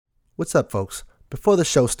What's up, folks? Before the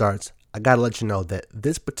show starts, I gotta let you know that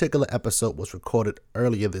this particular episode was recorded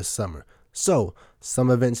earlier this summer, so some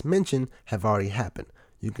events mentioned have already happened.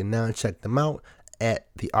 You can now check them out at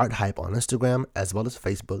The Art Hype on Instagram as well as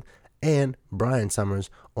Facebook, and Brian Summers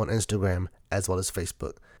on Instagram as well as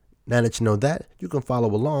Facebook. Now that you know that, you can follow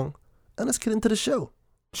along, and let's get into the show.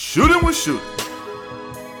 Shooting with shooting.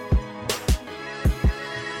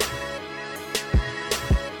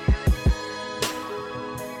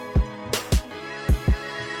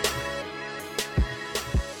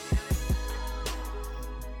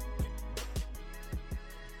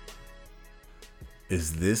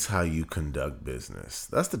 Is this how you conduct business?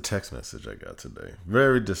 That's the text message I got today.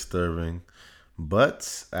 Very disturbing.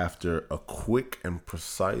 But after a quick and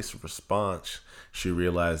precise response, she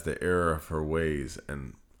realized the error of her ways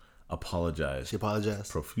and apologized. She apologized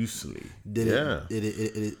profusely. Did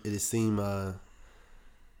it seem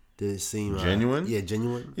genuine? Yeah,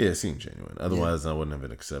 genuine. Yeah, it seemed genuine. Otherwise, I wouldn't have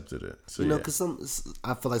accepted it. So because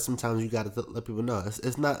I feel like sometimes you gotta let people know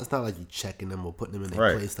it's not like you checking them or putting them in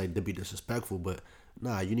their place like to be disrespectful, but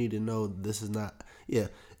nah, you need to know this is not. Yeah,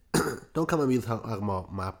 don't come at me talking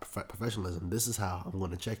about my professionalism. This is how I'm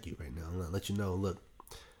going to check you right now. I'm gonna let you know. Look,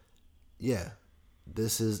 yeah,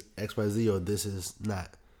 this is XYZ or this is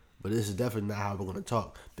not, but this is definitely not how we're going to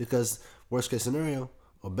talk. Because worst case scenario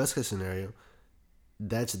or best case scenario,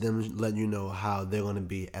 that's them letting you know how they're going to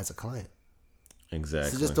be as a client.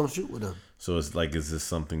 Exactly. So just don't shoot with them. So it's like, is this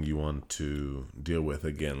something you want to deal with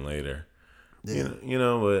again later? Yeah. You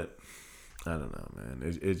know what? I don't know,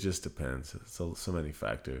 man. It just depends. So many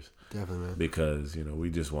factors. Definitely, man. Because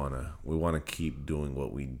we wanna keep doing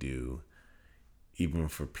what we do, even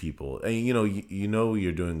for people. And you know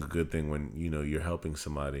you're doing a good thing when you're helping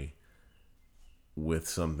somebody with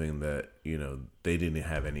something that they didn't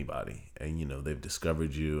have anybody, and they've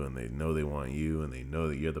discovered you, and they know they want you, and they know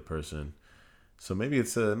that you're the person. So maybe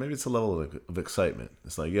it's a level of excitement.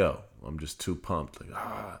 It's like, yo, I'm just too pumped,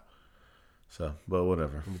 So, but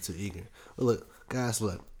whatever. I'm too eager. Well, look, guys,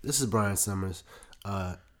 this is Brian Summers.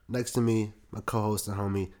 Next to me, my co-host and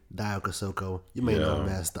homie, Dio Kosoko. You may know him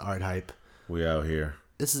as The Art Hype. We out here.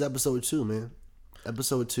 This is episode 2, man.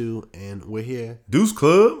 Episode 2, and we're here. Deuce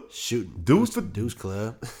Club. Shooting. Deuce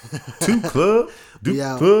Club. 2 Club.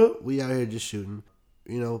 Deuce Club. We out here just shooting.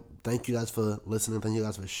 Thank you guys for listening. Thank you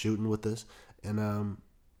guys for shooting with us. And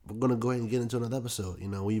we're going to go ahead and get into another episode.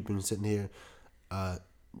 We've been sitting here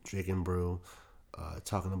drinking brew,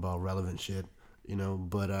 talking about relevant shit,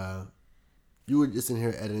 but you were just in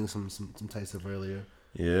here editing some tight stuff earlier.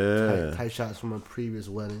 Yeah. Tight shots from a previous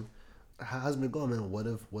wedding. How's it been going, man? What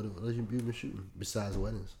have you been shooting besides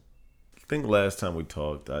weddings? I think last time we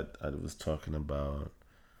talked, I was talking about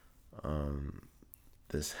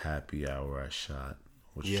this happy hour I shot,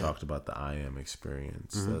 which talked about the IM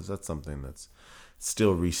experience. Mm-hmm. That's something that's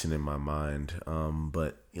still recent in my mind.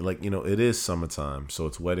 But it is summertime, so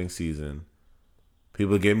it's wedding season.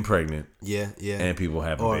 People are getting pregnant. Yeah. And people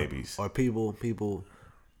having babies. Or people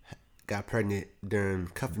got pregnant during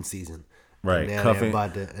cuffing season. Right. And now cuffing. they're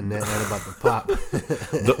about to pop.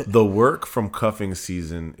 The work from cuffing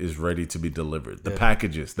season is ready to be delivered. The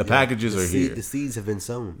packages are here. The seeds have been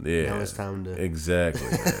sown. Yeah. Now it's time to. Exactly.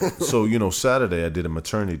 So, Saturday I did a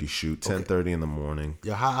maternity shoot, 10:30 in the morning.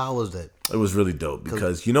 Yo, how was that? It was really dope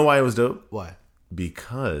because you know why it was dope? Why?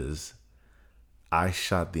 Because I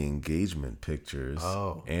shot the engagement pictures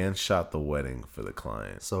and shot the wedding for the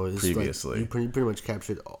client. So it's previously. You pretty much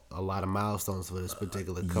captured a lot of milestones for this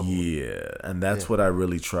particular couple. Yeah, and that's what I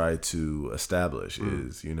really try to establish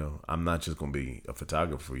is, I'm not just going to be a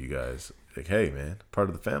photographer for you guys. Like, hey, man, part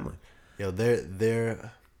of the family. Yo, they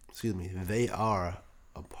are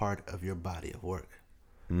a part of your body of work.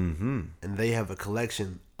 Mm-hmm. And they have a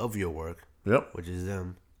collection of your work. Yep. Which is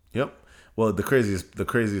them. Yep. Well, the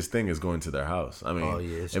craziest thing is going to their house. I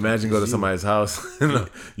mean, imagine go to somebody's house and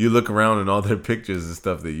you look around and all their pictures and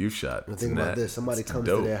stuff that you shot. Think about this: somebody comes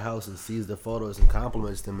to their house and sees the photos and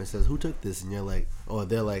compliments them and says, "Who took this?" And you're like,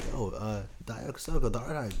 they're like, Dio Kosoko, The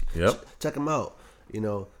Art Hype. Yep. Check them out.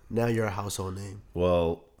 Now you're a household name.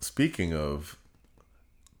 Well, speaking of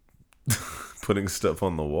putting stuff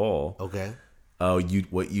on the wall, okay.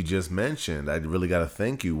 What you just mentioned, I really got to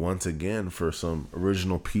thank you once again for some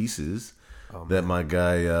original pieces that my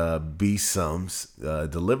guy B Sums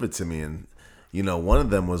delivered to me, and one of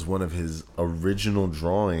them was one of his original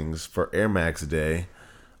drawings for Air Max Day,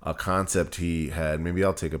 a concept he had. Maybe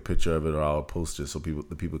I'll take a picture of it or I'll post it so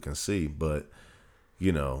the people can see. But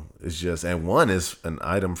it's just, and one is an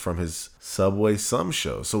item from his Subway Sum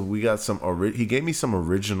show. So we got he gave me some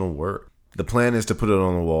original work. The plan is to put it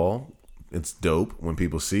on the wall it's dope when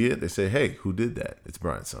people see it. They say, "Hey, who did that?" It's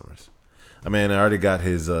Brian Summers. I mean, I already got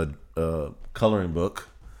his coloring book.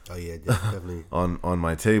 Oh yeah, definitely on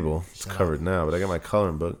my table. It's covered now, but I got my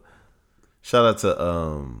coloring book. Shout out to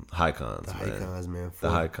Hycons, the Hycons, man. The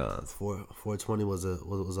Hycons. 420 was an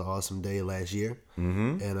awesome day last year.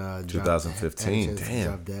 Mm-hmm. And 2015.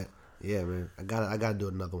 Damn. That. Yeah, man. I gotta do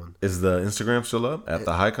another one. Is the Instagram still up at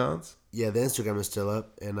the Hycons? Yeah, the Instagram is still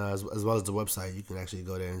up, and as well as the website, you can actually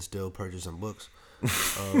go there and still purchase some books.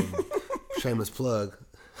 Shameless plug.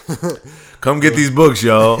 Come get these books,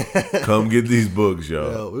 y'all. Come get these books,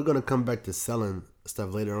 y'all. We're gonna come back to selling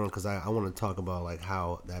stuff later on because I want to talk about like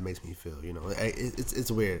how that makes me feel. You know,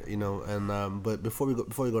 it's weird. You know, and but before we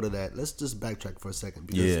go to that, let's just backtrack for a second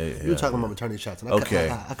because you were talking about maternity shots. And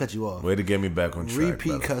I cut you off. Way to get me back on track.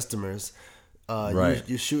 Repeat customers. Right.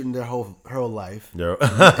 You're shooting their whole life. Yeah.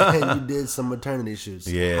 And you did some maternity shoots.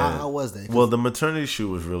 Yeah. How was that? Well, the maternity shoot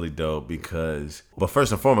was really dope because, but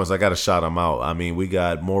first and foremost, I got to shout them out. I mean, we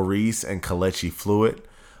got Maurice and Kalechi Fluid.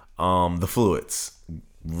 The Fluids.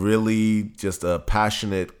 Really just a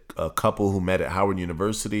passionate couple who met at Howard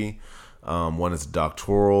University. One is a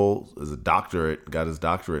doctorate, got his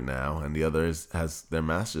doctorate now, and the other has their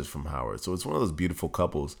master's from Howard. So it's one of those beautiful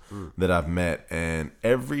couples that I've met, and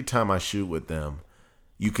every time I shoot with them,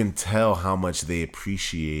 you can tell how much they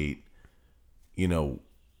appreciate, you know,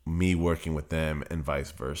 me working with them and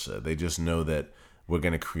vice versa. They just know that we're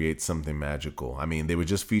going to create something magical. I mean, they were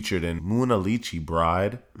just featured in Muna Lychee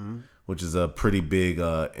Bride, which is a pretty big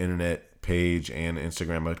internet page and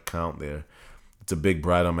Instagram account there. It's a big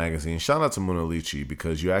bridal magazine. Shout out to Muna Lychee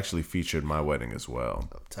because you actually featured my wedding as well.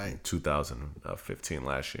 Tight. 2015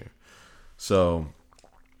 last year. So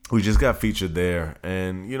we just got featured there.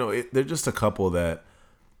 And, you know, they're just a couple that,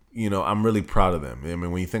 you know, I'm really proud of them. I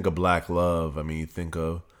mean, when you think of Black love, I mean, you think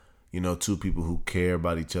of, you know, two people who care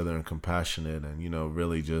about each other and compassionate and, you know,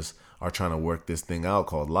 really just are trying to work this thing out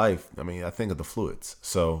called life. I mean, I think of the Fluids.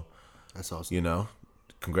 So, that's awesome. You know,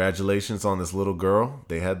 congratulations on this little girl.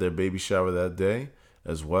 They had their baby shower that day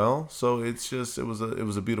as well. So it's just it was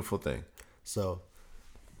a beautiful thing. So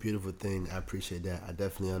beautiful thing. I appreciate that. I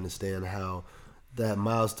definitely understand how that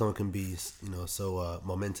milestone can be, you know, so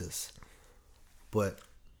momentous. But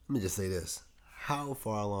let me just say this: how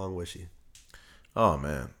far along was she? Oh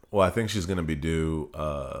man. Well, I think she's gonna be due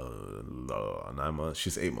 9 months.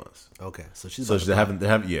 She's 8 months. Okay, so they're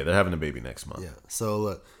having a baby next month. Yeah. So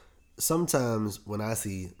look. Sometimes when I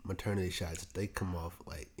see maternity shots, they come off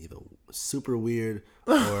like either super weird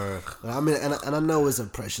or I mean, and I know it's a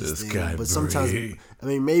precious thing, but sometimes I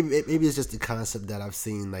mean maybe it's just the concept that I've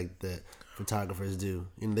seen like the photographers do.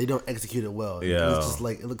 You know, they don't execute it well. Yeah, it's just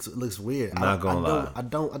like it looks weird. Not gonna lie. I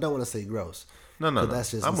don't want to say gross. No. That's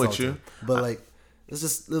just I'm insulting. with you, but like it's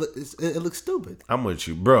just it looks stupid. I'm with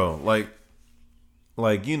you, bro.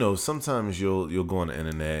 Like, you know, sometimes you'll go on the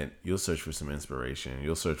internet, you'll search for some inspiration,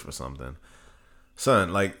 you'll search for something.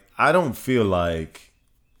 Son, like, I don't feel like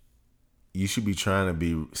you should be trying to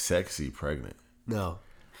be sexy pregnant. No.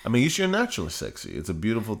 I mean, you're naturally sexy. It's a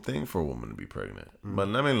beautiful thing for a woman to be pregnant. But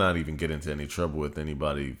let me not even get into any trouble with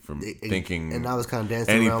anybody from thinking and I was kind of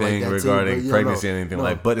dancing anything around like that regarding too, pregnancy or anything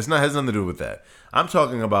like. But it's not has nothing to do with that. I'm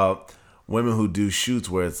talking about women who do shoots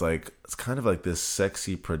where it's kind of like this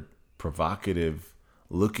sexy, provocative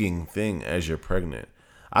looking thing as you're pregnant.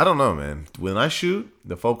 I don't know, man. When I shoot,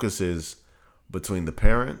 the focus is between the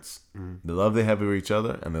parents, the love they have for each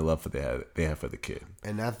other, and the love they have for the kid.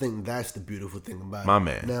 And I think that's the beautiful thing about my it.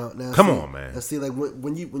 man. Now, come on, man. Let's see, like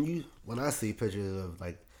when I see pictures of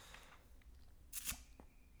like,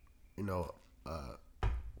 you know,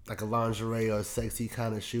 like a lingerie or a sexy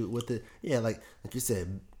kind of shoot with it. Yeah, like you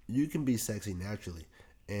said, you can be sexy naturally,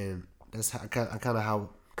 and that's kind of how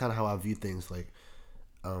I view things. Like,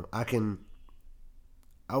 I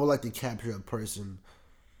would like to capture a person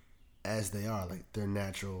as they are, like their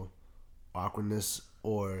natural awkwardness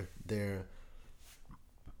or their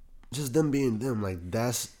just them being them. Like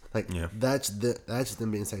that's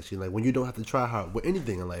them being sexy. Like when you don't have to try hard with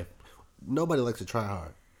anything in life. Nobody likes to try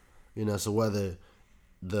hard, you know. So whether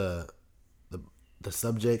the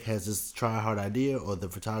subject has this try hard idea or the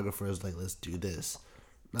photographer is like, let's do this.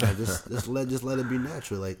 No, just let it be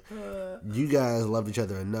natural. Like you guys love each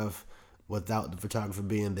other enough without the photographer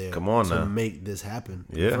being there to make this happen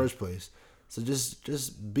in the first place. So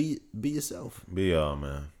just be yourself. Be y'all,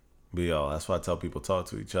 man. Be y'all. That's why I tell people talk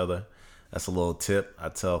to each other. That's a little tip. I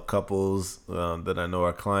tell couples that I know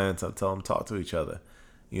are clients, I tell them talk to each other.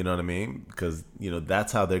 You know what I mean? Because, you know,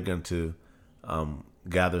 that's how they're going to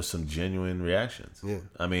gather some genuine reactions. Yeah.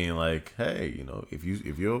 I mean, like, hey, you know, if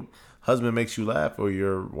your husband makes you laugh, or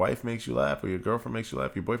your wife makes you laugh, or your girlfriend makes you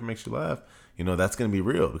laugh, your boyfriend makes you laugh, you know, that's gonna be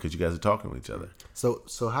real because you guys are talking to each other.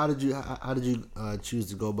 So how did you choose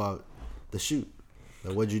to go about the shoot?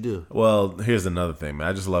 Like, what'd you do? Well, here's another thing, man.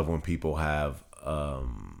 I just love when people have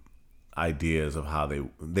ideas of how they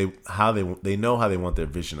know how they want their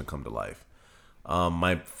vision to come to life.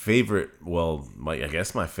 My favorite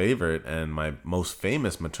and my most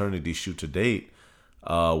famous maternity shoot to date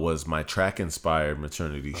was my track-inspired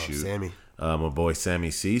maternity shoot. Sammy. My boy Sammy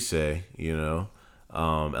Cisse, you know,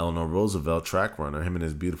 Eleanor Roosevelt, track runner, him and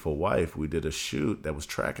his beautiful wife, we did a shoot that was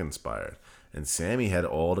track-inspired. And Sammy had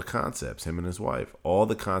all the concepts, him and his wife, all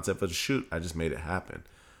the concept of the shoot. I just made it happen.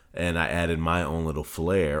 And I added my own little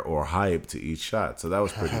flair or hype to each shot. So that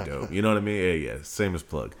was pretty dope. You know what I mean? Yeah, same as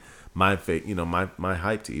plug. My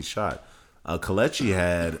hype to each shot. Kelechi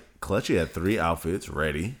had 3 outfits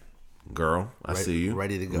ready. Girl, I see you.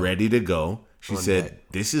 Ready to go. Ready to go. She said, deck.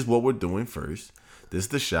 This is what we're doing first. This is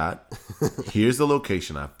the shot. Here's the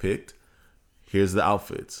location I've picked. Here's the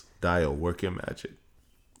outfits. Dio, work your magic.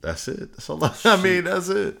 That's it. That's all. That's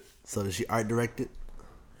it. So did she art direct it?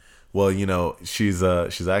 Well, you know, she's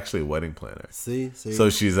actually a wedding planner. See. So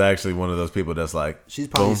she's actually one of those people that's like, she's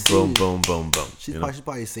probably boom. She's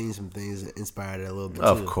probably seen some things that inspired her a little bit.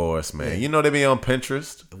 Of course, man. Yeah. You know they be on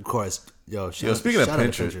Pinterest. Of course, speaking of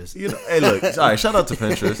Pinterest, you know, hey, look, all right, shout out to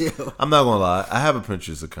Pinterest. I'm not gonna lie, I have a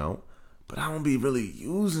Pinterest account, but I don't be really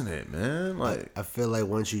using it, man. Like, I feel like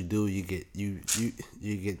once you do, you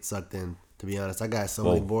get sucked in. To be honest, I got so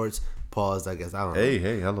many boards. Paused, I guess. I don't know. Hey,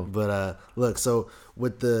 hello. But look, so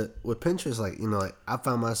with Pinterest, like, you know, like, I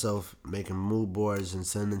found myself making mood boards and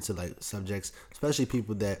sending to like subjects, especially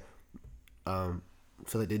people that feel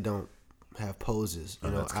like they don't have poses. You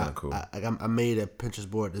know, that's kind of cool. I made a Pinterest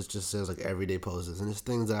board that just says like everyday poses, and it's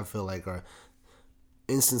things that I feel like are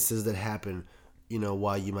instances that happen, you know,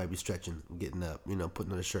 while you might be stretching, getting up, you know,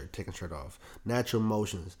 putting on a shirt, taking a shirt off, natural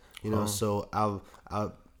motions, you know. So I'll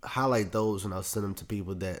highlight those and I'll send them to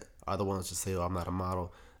people that are the ones to say, "Oh, I'm not a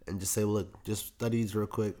model," and just say, "Look, just study these real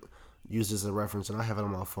quick, use this as a reference," and I have it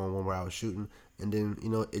on my phone where I was shooting, and then, you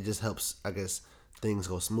know, it just helps, I guess, things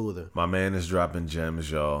go smoother. My man is dropping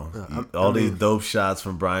gems, y'all. These dope shots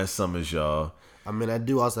from Brian Summers, y'all. I mean, I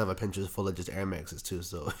do also have a Pinterest full of just Air Maxes too,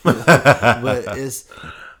 so you know, but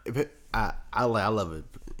I love it,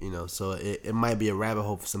 you know. So it might be a rabbit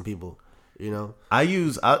hole for some people. You know, I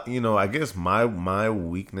guess my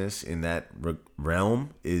weakness in that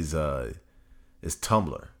realm is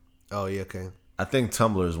Tumblr. Oh yeah, okay. I think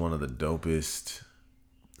Tumblr is one of the dopest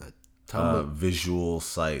visual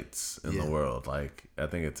sites in the world. Like, I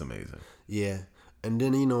think it's amazing. Yeah, and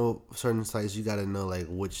then, you know, certain sites you got to know like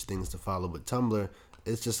which things to follow. But Tumblr,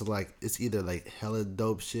 it's just like, it's either like hella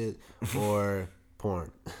dope shit or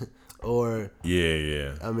porn. Or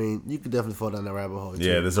yeah. I mean, you could definitely fall down that rabbit hole. Too.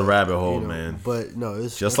 Yeah, there's a rabbit hole, you know, man. But no,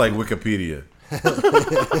 it's just like Wikipedia.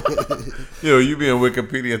 You be on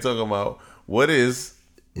Wikipedia talking about what is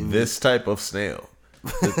this type of snail.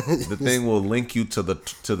 The thing will link you to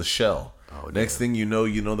the shell. Next thing you know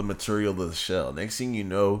the material of the shell. Next thing you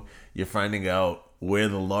know, you're finding out where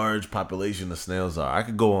the large population of snails are. I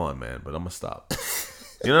could go on, man, but I'm gonna stop.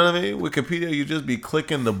 You know what I mean? Wikipedia, you just be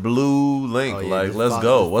clicking the blue link, let's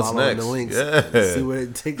go. What's next? Yeah. See where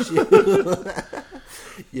it takes you.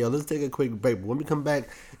 Yeah, let's take a quick break. But when we come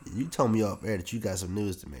back, you told me off air that you got some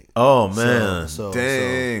news to make. Oh, man.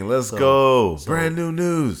 Let's go. Brand new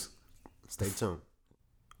news. Stay tuned.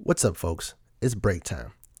 What's up, folks? It's break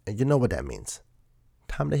time. And you know what that means.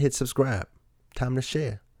 Time to hit subscribe. Time to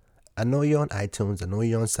share. I know you're on iTunes. I know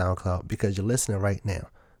you're on SoundCloud because you're listening right now.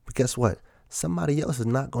 But guess what? Somebody else is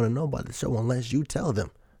not going to know about the show unless you tell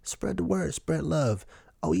them. Spread the word, spread love.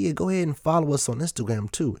 Oh yeah, go ahead and follow us on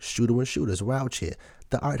Instagram too. Shooter and Shooters, we're out here.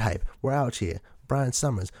 The Art Hype, we're out here. Brian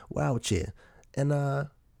Summers, we're out here. And now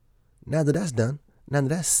that that's done, now that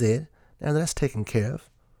that's said, now that that's taken care of,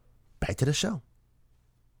 back to the show.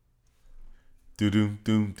 Doom.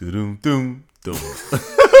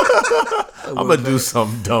 I'm gonna do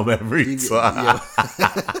something dumb every time.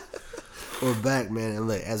 We're back, man, and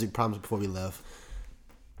look, as we promised before we left,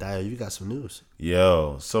 Dio, you got some news.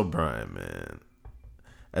 Yo, so Brian, man,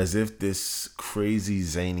 as if this crazy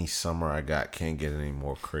zany summer I got can't get any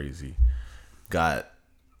more crazy. Got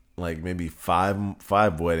like maybe five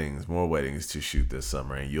more weddings to shoot this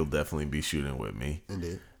summer, and you'll definitely be shooting with me.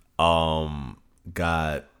 Indeed.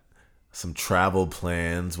 Got some travel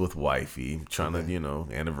plans with wifey, trying to,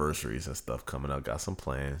 anniversaries and stuff coming up. Got some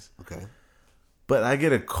plans. Okay. But I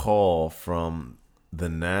get a call from the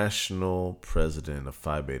national president of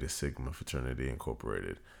Phi Beta Sigma Fraternity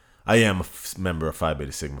Incorporated. I am a member of Phi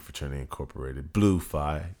Beta Sigma Fraternity Incorporated. Blue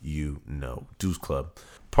Phi, Deuce Club.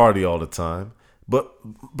 Party all the time. But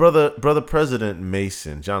brother President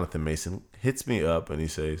Mason, Jonathan Mason, hits me up and he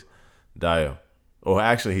says, Dio. Or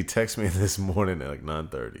actually, he texts me this morning at like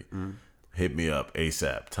 9:30. Hit me up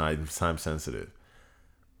ASAP. Time sensitive.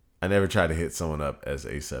 I never try to hit someone up as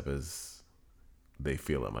ASAP as they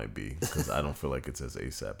feel it might be, because I don't feel like it's as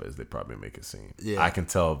ASAP as they probably make it seem. Yeah. I can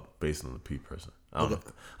tell based on the P person. I don't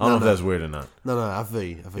know if that's weird or not. No, I feel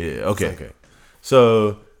you. Yeah, okay.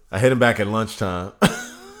 So I hit him back at lunchtime.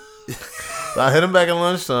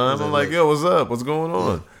 I'm like, yo, what's up? What's going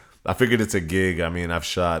on? Yeah. I figured it's a gig. I mean, I've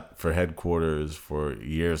shot for headquarters for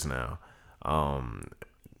years now.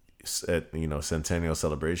 At Centennial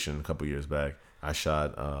Celebration a couple years back, I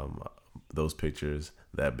shot those pictures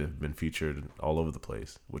that have been featured all over the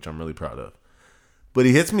place, which I'm really proud of. But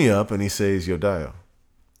he hits me up and he says, yo, Dio,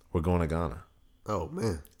 we're going to Ghana. Oh,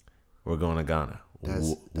 man. We're going to Ghana.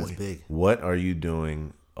 That's big. What are you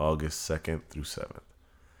doing August 2nd through 7th?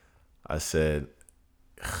 I said,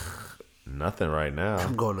 nothing right now.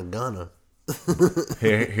 I'm going to Ghana.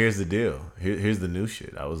 Here's the deal. Here's the new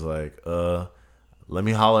shit. I was like, let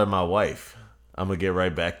me holler at my wife. I'm going to get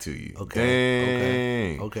right back to you.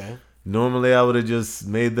 Okay. Okay. Normally I would have just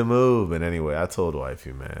made the move. But anyway, I told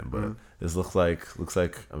wifey, man. But this looks like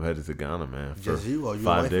I'm headed to Ghana, man. For just you or you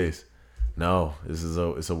 5 days. No,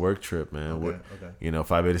 it's a work trip, man. Okay.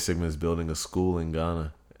 Phi Beta Sigma is building a school in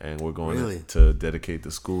Ghana. And we're going to dedicate the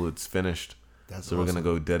school. It's finished. So we're going to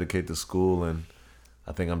go dedicate the school. And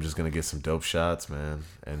I think I'm just going to get some dope shots, man.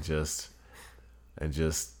 And just I'm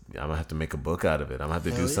going to have to make a book out of it. I'm going to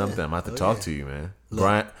have to do something. I'm going to have to talk to you, man.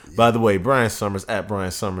 Brian. By the way, Brian Summers, at Brian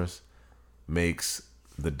Summers, makes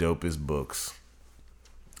the dopest books.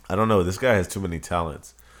 I don't know. This guy has too many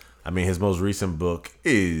talents. I mean, his most recent book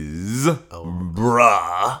is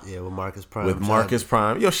Bruh. Yeah, with Marcus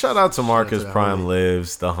Prime. Yo, shout out to Marcus Prime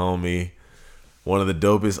Lives, the homie. One of the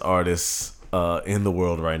dopest artists in the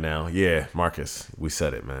world right now. Yeah, Marcus, we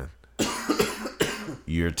said it, man.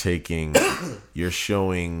 You're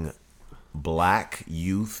showing black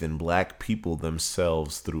youth and black people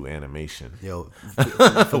themselves through animation. Yo,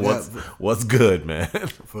 what's good, man?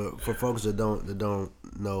 For folks that don't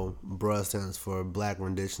know, Bruh stands for Black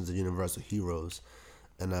Renditions of Universal Heroes,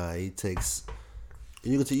 and he takes.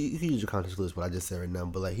 You can use your context clues, what I just said right now,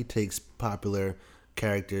 but like he takes popular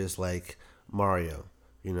characters like Mario,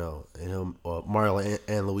 and Mario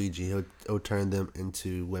and Luigi, he'll turn them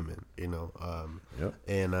into women,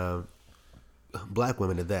 and black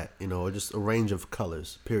women at that, or just a range of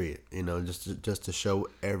colors, period, just to show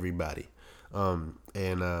everybody, or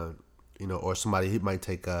somebody, he might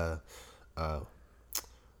take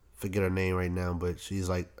forget her name right now, but she's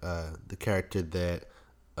like the character that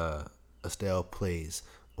Estelle plays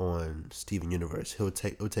on Steven Universe. He'll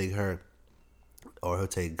take her, or he'll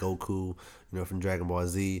take Goku, from Dragon Ball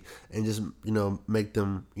Z, and just make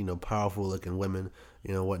them powerful looking women,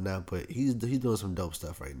 whatnot. But he's doing some dope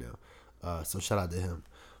stuff right now. So shout out to him.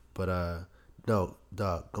 But no,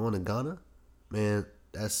 dog, going to Ghana, man,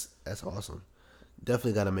 that's awesome.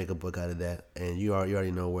 Definitely got to make a book out of that, and you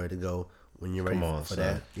already know where to go when you're ready for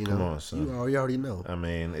that. Come on, son. You already know. I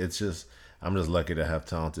mean, I'm just lucky to have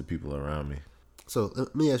talented people around me. So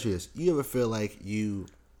let me ask you this: you ever feel like you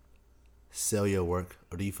sell your work,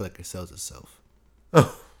 or do you feel like it sells itself?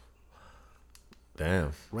 Oh,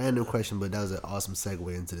 damn. Random question, but that was an awesome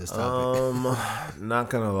segue into this topic. Not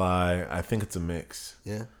gonna lie, I think it's a mix.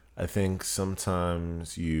 Yeah. I think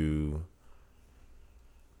sometimes your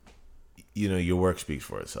work speaks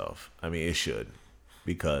for itself. I mean, it should,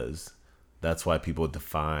 because that's why people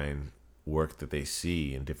define work that they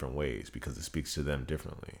see in different ways, because it speaks to them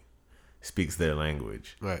differently. It speaks their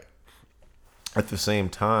language. Right. At the same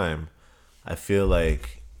time, I feel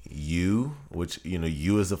like you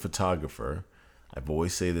as a photographer, I've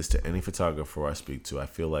always say this to any photographer I speak to, I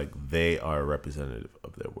feel like they are a representative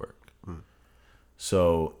of their work.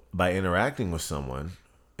 So by interacting with someone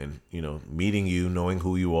and, meeting you, knowing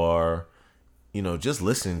who you are, just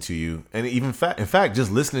listening to you, and even in fact,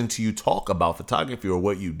 just listening to you talk about photography or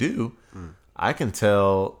what you do, I can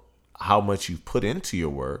tell how much you put into your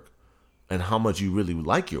work and how much you really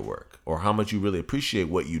like your work, or how much you really appreciate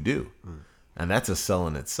what you do. And that's a sell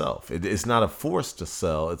in itself. It's not a force to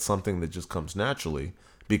sell. It's something that just comes naturally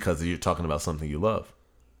because you're talking about something you love.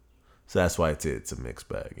 So that's why it's a mixed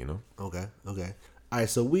bag, Okay. All right,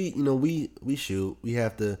 so we shoot. We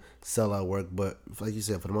have to sell our work, but like you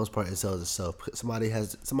said, for the most part, it sells itself. Somebody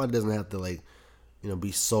doesn't have to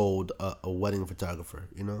be sold a wedding photographer.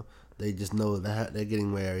 They just know that they're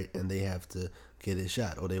getting married and they have to get it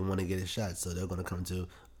shot, or they want to get it shot, so they're going to come to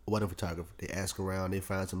a wedding photographer. They ask around, they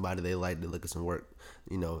find somebody they like, they look at some work.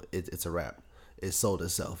 It's a wrap. It sold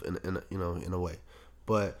itself in a way.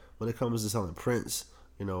 But when it comes to selling prints,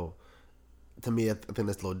 to me, I think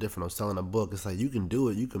that's a little different. I'm selling a book. It's like you can do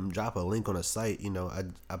it. You can drop a link on a site.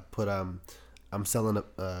 I put I'm selling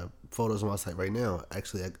photos on my site right now.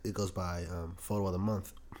 Actually, it goes by photo of the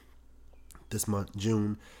month. This month,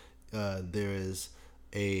 June, there is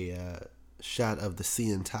a shot of the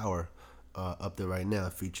CN Tower up there right now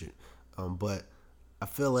featured. But I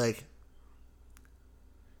feel like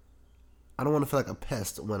I don't want to feel like a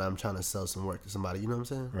pest when I'm trying to sell some work to somebody. You know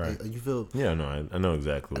what I'm saying? Right. Like, you feel? Yeah, no, I know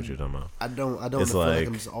exactly what you're talking about. I don't feel like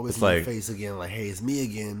I'm just always in your face again. Like, hey, it's me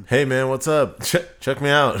again. Hey, man, what's up? Check me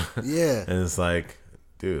out. Yeah. And it's like,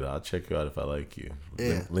 dude, I'll check you out if I like you.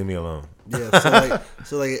 Yeah. Leave me alone. Yeah.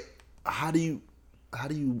 So how do you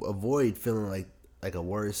avoid feeling like a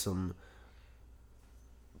worrisome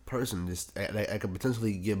person? Just I could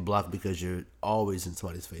potentially get blocked because you're always in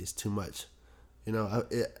somebody's face too much.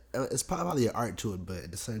 It's probably an art to it, but at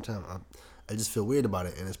the same time, I just feel weird about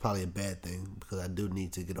it, and it's probably a bad thing because I do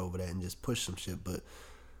need to get over that and just push some shit. But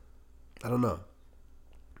I don't know.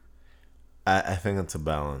 I think it's a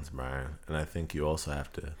balance, Brian, and I think you also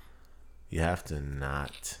have to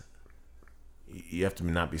not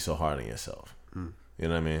be so hard on yourself. You know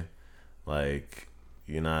what I mean? Like,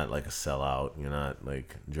 you're not like a sellout. You're not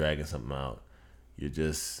like dragging something out. You're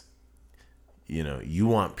just, you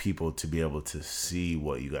want people to be able to see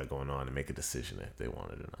what you got going on and make a decision if they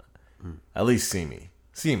want it or not. At least see me.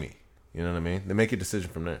 You know what I mean? They make a decision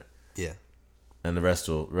from there. Yeah. And the rest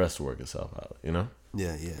will work itself out.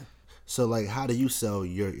 Yeah. So, like, how do you sell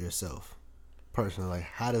yourself personally? Like,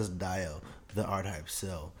 how does Dio, the art hype,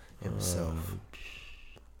 sell himself?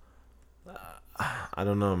 I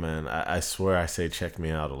don't know, man. I swear I say check me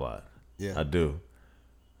out a lot. Yeah. I do.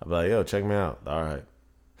 I'll be like, yo, check me out. All right.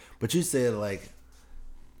 But you said, like,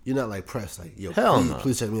 you're not like pressed, like, yo,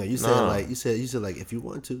 please check me out. You said like if you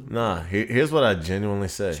want to. Nah, here's what I genuinely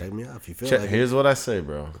say. Check me out if you feel like here's what I say,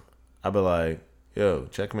 bro. I'll be like, yo,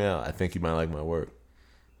 check me out. I think you might like my work.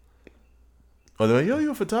 Or they're like, yo,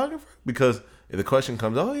 you a photographer? Because if the question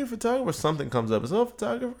comes, oh, you're a photographer, something comes up, is oh, a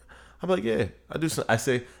photographer? I'm like, yeah, I do. I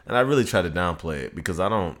say, and I really try to downplay it because I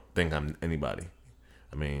don't think I'm anybody.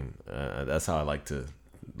 I mean, that's how I like to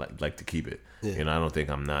keep it. Yeah. I don't think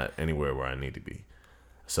I'm not anywhere where I need to be.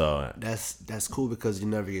 So that's cool because you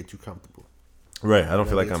never get too comfortable. Right. I don't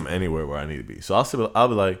feel like I'm anywhere where I need to be. So I'll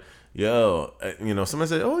be like, yo, somebody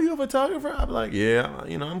say, oh, you a photographer? I'll be like, yeah,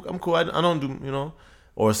 I'm cool. I don't do,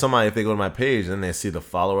 or somebody, if they go to my page and they see the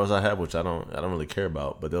followers I have, which I don't really care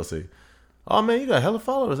about, but they'll say, oh man, you got hella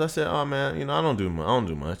followers. I said, oh man, I don't do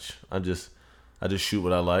much. I just shoot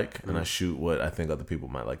what I like and I shoot what I think other people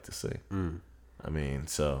might like to see. I mean,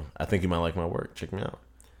 so I think you might like my work. Check me out.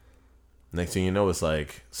 Next thing you know, it's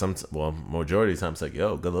like majority of the time it's like,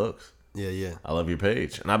 yo, good looks. Yeah. I love your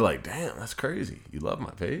page. And I'd be like, damn, that's crazy. You love my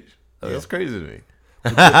page? That's crazy to me.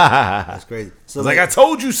 That's crazy. So it's like, I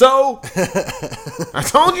told you so. I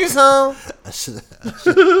told you so.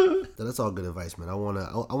 That's all good advice, man. I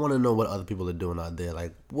wanna know what other people are doing out there.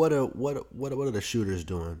 Like, what are the shooters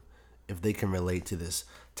doing if they can relate to this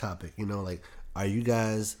topic? Like, are you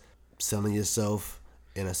guys selling yourself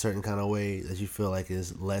in a certain kind of way that you feel like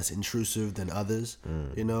is less intrusive than others?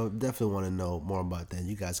 Definitely want to know more about that.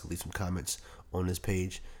 You guys can leave some comments on this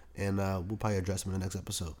page, and we'll probably address them in the next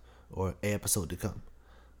episode or a episode to come.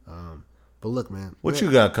 But look, man, what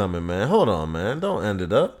you got coming, man? Hold on, man. Don't end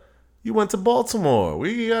it up. You went to Baltimore.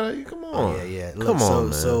 We gotta come on. Oh, yeah. Look, come on,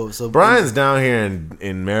 man. So Brian's down here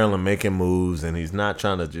in Maryland making moves, and he's not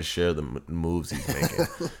trying to just share the moves he's making.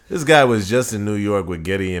 This guy was just in New York with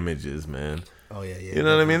Getty Images, man. Oh yeah. You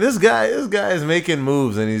know what I mean? This guy is making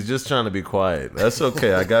moves, and he's just trying to be quiet. That's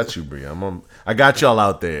okay. I got you, Bree. I got y'all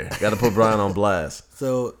out there. Got to put Brian on blast.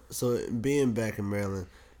 So being back in Maryland,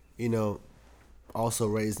 also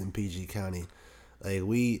raised in PG County, like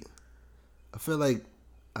I feel like,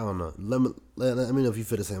 I don't know. Let me know if you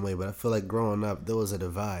feel the same way, but I feel like growing up there was a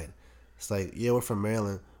divide. It's like, yeah, we're from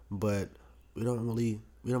Maryland, but we don't really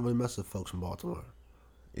mess with folks from Baltimore.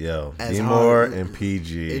 Yo, D-More and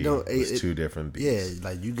PG was two different beats. Yeah,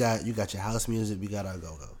 like you got your house music, we got our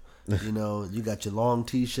go-go. You got your long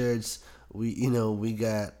T-shirts. We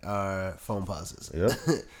got our phone pauses. Yep.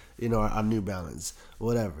 Our New Balance,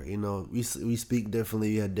 whatever. We speak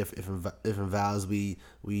differently. We have different vowels. We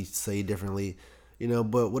say differently.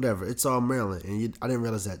 But whatever. It's all Maryland, and I didn't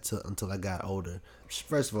realize that until I got older.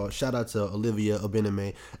 First of all, shout out to Olivia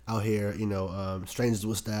Obeneme out here. Strangers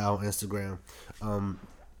with Style on Instagram.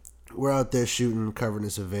 we're out there shooting, covering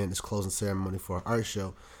this event, this closing ceremony for our art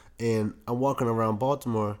show, and I'm walking around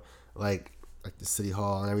Baltimore, like the city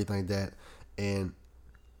hall and everything like that, and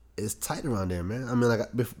it's tight around there, man. I mean, like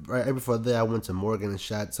right before that, I went to Morgan and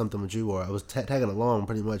shot something with you, or I was tagging along,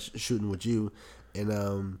 pretty much shooting with you,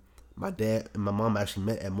 and my dad and my mom actually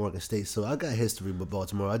met at Morgan State, so I got history with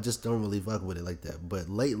Baltimore. I just don't really fuck with it like that. But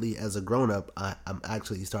lately, as a grown up, I'm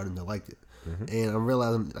actually starting to like it, and I'm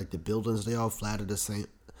realizing like the buildings, they all flatter the same.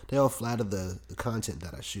 They all flatter the content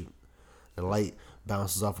that I shoot. The light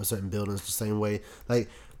bounces off of certain buildings the same way. Like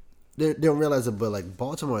they don't realize it, but like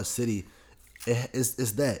Baltimore City, it's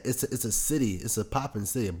a city. It's a popping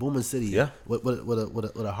city, a booming city. Yeah. With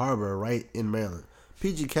a harbor right in Maryland.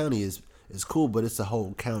 PG County is cool, but it's a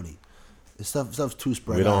whole county. Stuff's too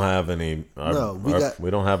spread out. We don't have any. We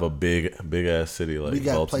don't have a big ass city like we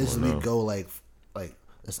got Baltimore, places we go like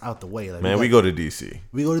it's out the way. Like, man, we go to DC.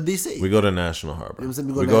 We go to DC. We go to National Harbor. You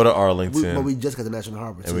know we go to Arlington. But we just got the National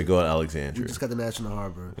Harbor too. And we go to Alexandria. We just got the National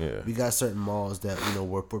Harbor. Yeah. We got certain malls that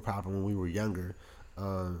were popping when we were younger.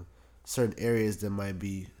 Certain areas that might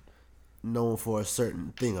be known for a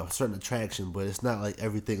certain thing, a certain attraction, but it's not like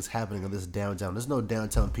everything's happening in this downtown. There's no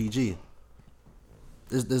downtown PG.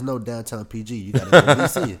 There's no downtown PG. You gotta go to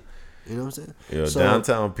DC. You know what I'm saying?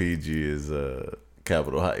 Downtown PG is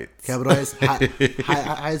Capitol Heights. Capitol Heights,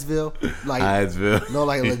 Hyattsville, like Hyattsville. No,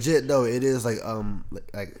 like legit. No, it is like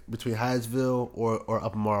between Hyattsville or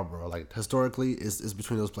Upper Marlboro. Like historically, it's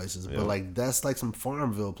between those places. But like that's like some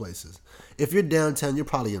Farmville places. If you're downtown, you're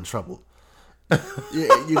probably in trouble.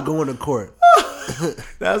 You're going to court.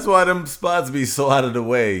 That's why them spots be so out of the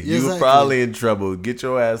way. Exactly. You probably in trouble. Get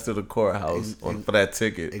your ass to the courthouse for that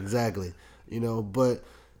ticket. Exactly. But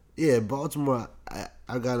yeah, Baltimore,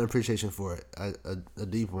 I got an appreciation for it. A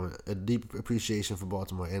deep one, a deep appreciation for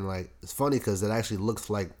Baltimore. And like it's funny because it actually looks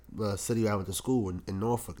like the city I went to school in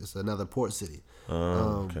Norfolk. It's another port city.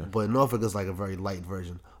 Okay. But Norfolk is like a very light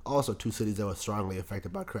version. Also, two cities that were strongly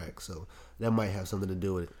affected by crack, so that might have something to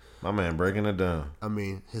do with it. My man breaking it down. I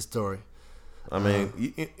mean, his story. I mean,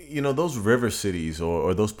 those river cities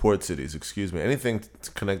or those port cities, excuse me, anything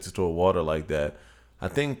connected to a water like that, I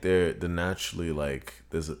think they're naturally like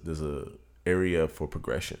there's a area for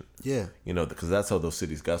progression. Yeah. Because that's how those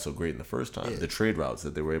cities got so great in the first time. Yeah. The trade routes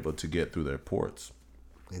that they were able to get through their ports.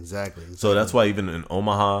 Exactly. So that's why even in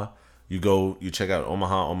Omaha, you check out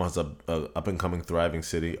Omaha. Omaha's a up and coming, thriving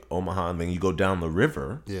city. Omaha, and then you go down the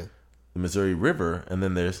river, the Missouri River, and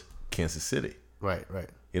then there's Kansas City. Right.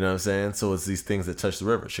 You know what I'm saying? So it's these things that touch the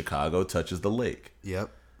river. Chicago touches the lake. Yep.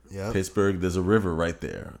 Pittsburgh, there's a river right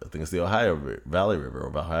there. I think it's the Ohio Valley River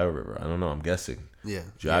or Ohio River. I don't know. I'm guessing. Yeah.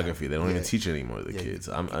 Geography. They don't even teach it anymore to the kids.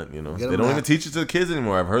 They don't even teach it to the kids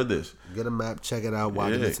anymore. I've heard this. Get a map. Check it out while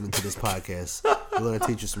you're listening to this podcast. We're gonna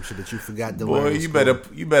teach you some shit that you forgot to learn. Boy,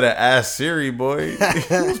 you better ask Siri, boy.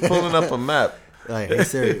 Who's pulling up a map? Like, hey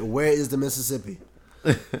Siri, where is the Mississippi?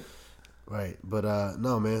 Right. But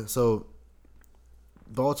no, man. So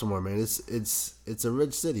Baltimore, man, it's a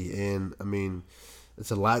rich city, and I mean,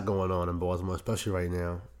 it's a lot going on in Baltimore, especially right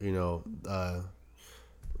now. The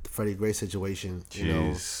Freddie Gray situation.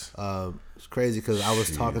 It's crazy because I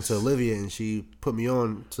was talking to Olivia, and she put me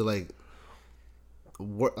on to like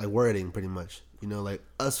wording, pretty much. Like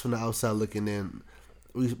us from the outside looking in,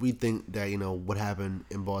 we think that what happened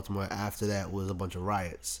in Baltimore after that was a bunch of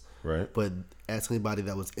riots. Right. But ask anybody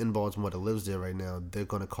that was in Baltimore that lives there right now, they're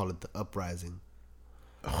gonna call it the uprising.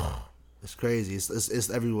 It's crazy. It's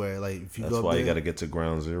everywhere. Like if you That's go why there, you got to get to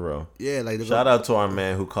ground zero. Yeah, like shout out to our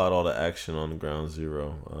man who caught all the action on the ground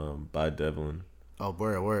zero. By Devlin. Oh,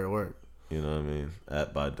 word. You know what I mean?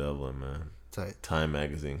 At By Devlin, man. Tight. Time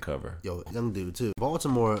magazine cover. Yo, young dude too.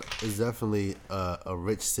 Baltimore is definitely a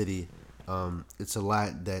rich city. It's a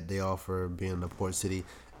lot that they offer being a port city,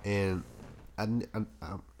 and I'm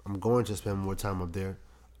going to spend more time up there,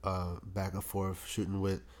 back and forth shooting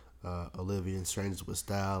with Olivia and Strangers with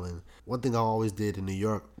Style. And one thing I always did in New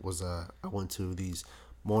York was I went to these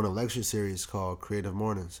morning lecture series called Creative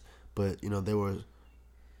Mornings, but they were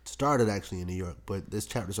started actually in New York, but there's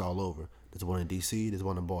chapters all over. There's one in DC, there's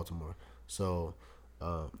one in Baltimore. So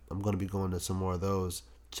I'm going to be going to some more of those,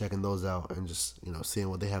 checking those out, and just seeing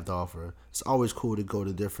what they have to offer. It's always cool to go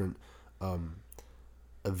to different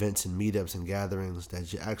events and meetups and gatherings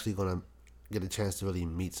that you're actually going to get a chance to really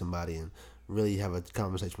meet somebody and really have a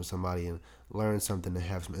conversation with somebody and learn something and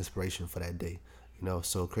have some inspiration for that day.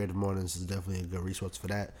 So Creative Mornings is definitely a good resource for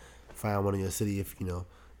that. Find one in your city if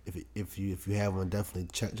you have one, definitely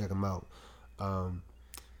check them out.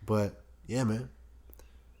 But yeah, man,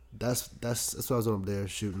 that's what I was up there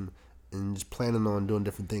shooting and just planning on doing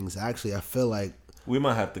different things. Actually, I feel like We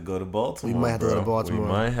might have to go to Baltimore. We might have to go to Baltimore. We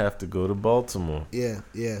might have to go to Baltimore. Yeah.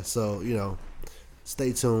 So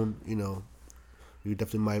stay tuned. We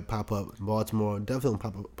definitely might pop up in Baltimore. Definitely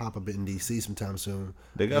pop up in DC sometime soon.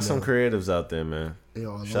 They got some creatives out there, man.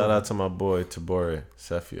 Shout out to my boy Tabore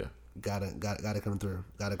Sefia. Gotta come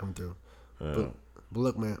through. But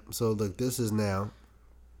look, man. So look, this is now.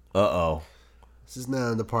 This is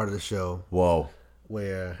now the part of the show. Whoa.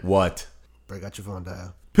 Where what? Break out your phone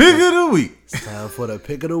dial. Pick of the week. It's time for the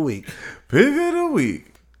pick of the week. Pick of the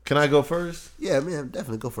week. Can I go first? Yeah, man,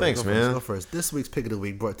 definitely go first. Thanks, man. Go first. This week's pick of the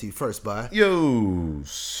week brought to you first by.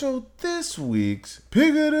 So this week's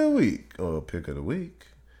pick of the week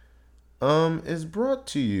is brought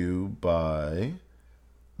to you by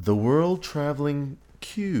the World Traveling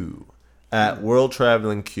Q at World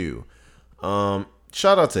Traveling Q.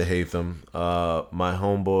 Shout out to Hatham, my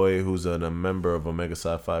homeboy who's a member of Omega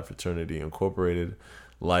Psi Phi Fraternity Incorporated.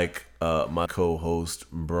 Like my co-host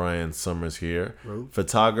Brian Summers here,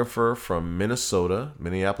 photographer from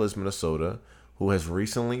Minneapolis, Minnesota, who has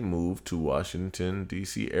recently moved to Washington,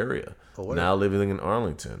 D.C. area, now living in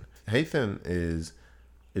Arlington. Hatham is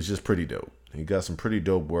just pretty dope. He got some pretty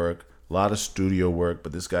dope work, a lot of studio work,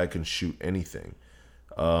 but this guy can shoot anything.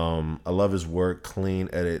 I love his work, clean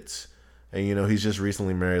edits, and he's just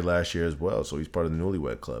recently married last year as well, so he's part of the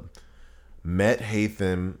Newlywed Club. Met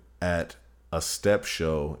Hatham at a step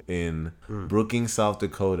show in Brookings, South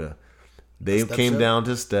Dakota. They came down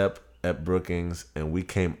to step at Brookings, and we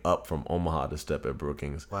came up from Omaha to step at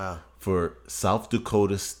Brookings. Wow. For South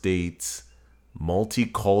Dakota State's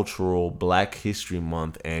Multicultural Black History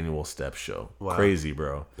Month annual step show. Wow. Crazy,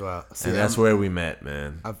 bro. Wow. See, and that's where we met,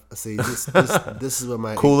 man. This is where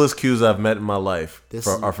my coolest Qs I've met in my life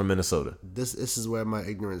are from Minnesota. This is where my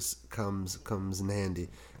ignorance comes in handy.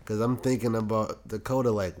 Because I'm thinking about Dakota,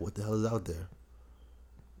 like, what the hell is out there?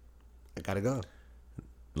 I gotta go.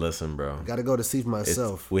 Listen, bro. I gotta go to see for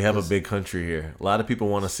myself. We have a big country here. A lot of people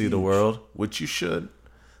want to see the world, which you should.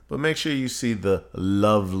 But make sure you see the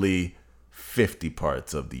lovely 50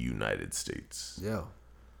 parts of the United States. Yeah.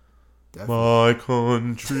 Definitely. My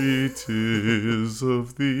country 'tis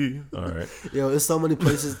of thee. All right. There's so many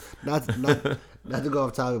places, not to go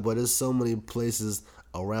off topic, but there's so many places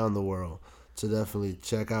around the world to definitely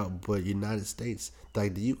check out. But United States,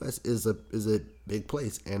 like the U.S. is a big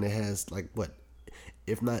place, and it has like what,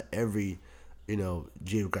 if not every,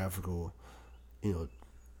 geographical,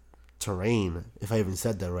 terrain. If I even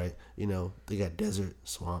said that right, they got desert,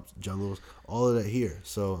 swamps, jungles, all of that here.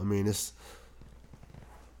 So I mean, it's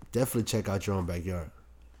definitely check out your own backyard.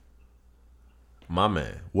 My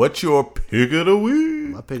man, what's your pick of the week?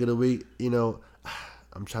 My pick of the week,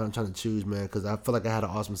 I'm trying to choose, man, because I feel like I had an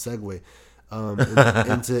awesome segue.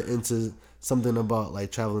 Into something about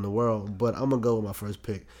like traveling the world, but I'm gonna go with my first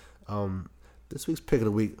pick. This week's pick of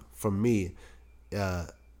the week from me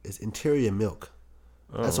is Interior Milk.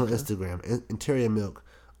 That's on Instagram. Interior Milk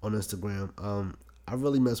on Instagram. I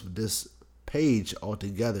really mess with this page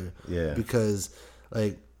altogether. Yeah. Because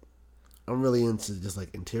like I'm really into just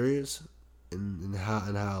like interiors and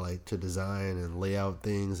how like to design and lay out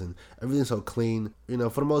things, and everything's so clean.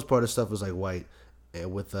 For the most part, the stuff is like white.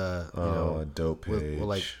 And with a dope page with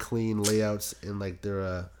like clean layouts and like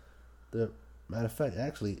their matter of fact,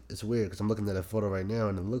 actually it's weird because I'm looking at a photo right now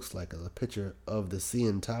and it looks like a picture of the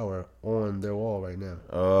CN Tower on their wall right now.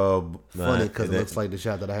 Oh, funny because it looks like the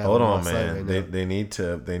shot that I have. Hold on, man. Right they need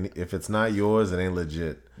to. If it's not yours, it ain't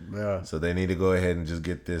legit. Yeah. So they need to go ahead and just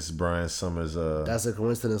get this Brian Summers. That's a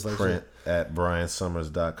coincidence, like print shit. At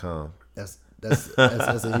briansummers.com. That's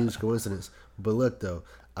a huge coincidence. But look though.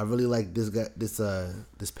 I really like this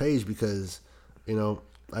page because,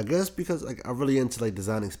 I guess because like I'm really into like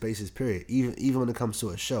designing spaces. Period. Even when it comes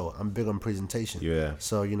to a show, I'm big on presentation. Yeah.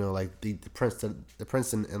 So like the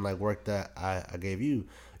Princeton and like work that I gave you,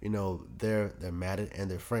 they're matted and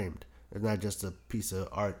they're framed. It's not just a piece of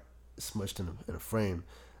art smushed in a frame.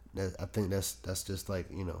 I think that's just like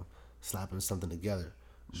slapping something together.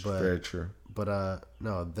 But, very true. But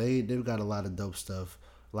no, they've got a lot of dope stuff,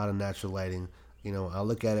 a lot of natural lighting. I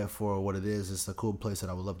look at it for what it is. It's a cool place that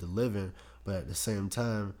I would love to live in, but at the same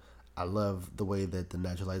time, I love the way that the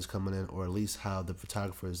natural light is coming in, or at least how the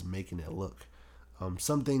photographer is making it look.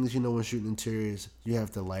 Some things, when shooting interiors, you have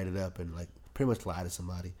to light it up and like pretty much lie to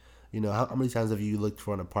somebody. How many times have you looked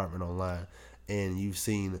for an apartment online and you've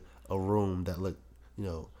seen a room that looked,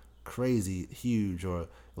 crazy huge, or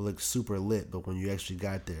it looks super lit, but when you actually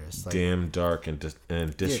got there, it's like damn dark and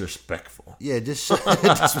disrespectful. Yeah, just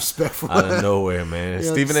disrespectful out of nowhere, man.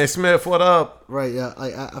 Stephen A. Smith, what up? Right, yeah.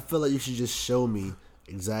 Like I feel like you should just show me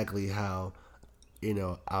exactly how,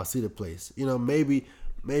 I'll see the place.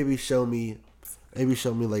 Maybe show me Maybe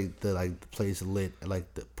show me the place lit at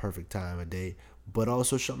like the perfect time of day, but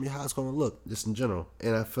also show me how it's gonna look just in general.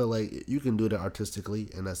 And I feel like you can do that artistically,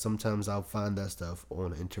 and that sometimes I'll find that stuff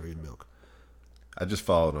on Interior Milk. I just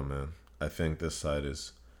followed him, man. I think this site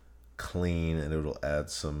is clean and it'll add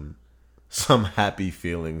some happy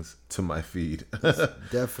feelings to my feed. It's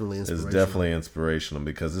definitely inspirational. It's definitely inspirational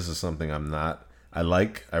because this is something I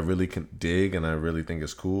really can dig, and I really think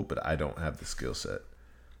it's cool, but I don't have the skill set.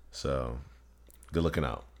 So, good looking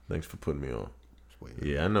out. Thanks for putting me on.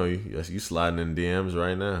 Yeah, I know you. You sliding in DMs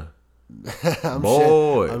right now.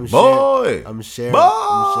 I'm sharing.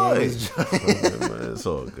 It's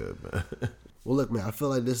all good, man. Well, look, man, I feel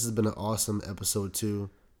like this has been an awesome episode too.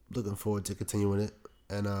 Looking forward to continuing it,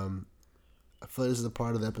 and I feel like this is a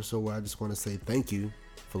part of the episode where I just want to say thank you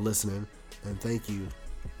for listening, and thank you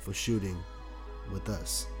for shooting with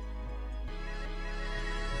us.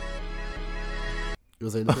 You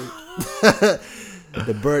want to say anything?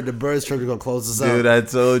 The bird's trying to close us out. Dude, I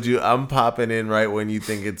told you I'm popping in right when you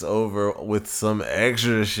think it's over with some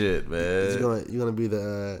extra shit, man. You're gonna be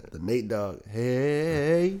the Nate Dogg.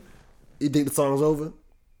 Hey, you think the song's over?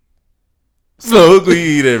 Smoke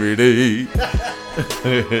weed every day.